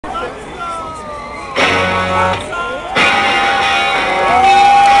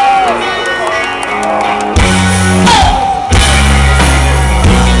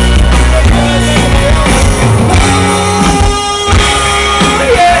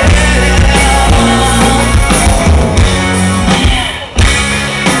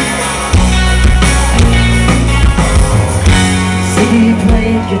He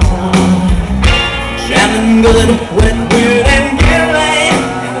played guitar, jamming good with Weird and Gilly,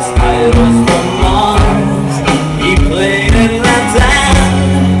 and the style was from Mars. He played in that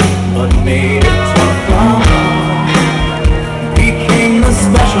time, but made it too far. Became the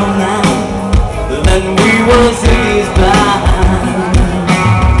special now, then we were Ziggy's band.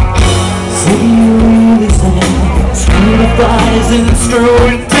 Ziggy really sang, screw the thighs and screw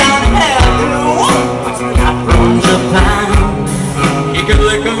it down hell. Not from Japan. He could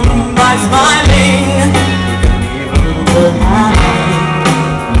lick 'em by smiling, even behind.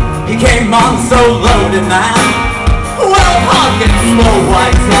 He came on so loaded now, well, pocket slow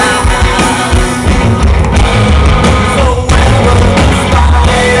white time. So when the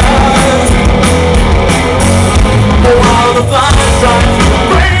fires, while the fires start to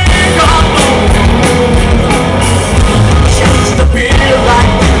break our bones, just appear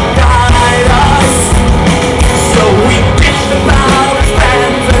like to guide us, so we ditch the power.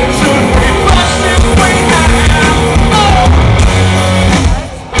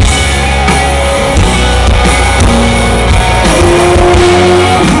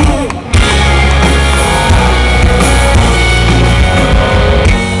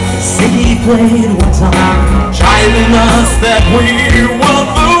 Played one time, chiding us that we were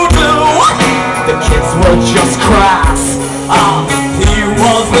voodoo. The kids were just crass. He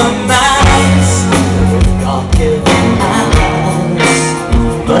was the nice with God-given hands,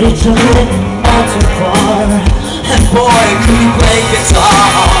 but he took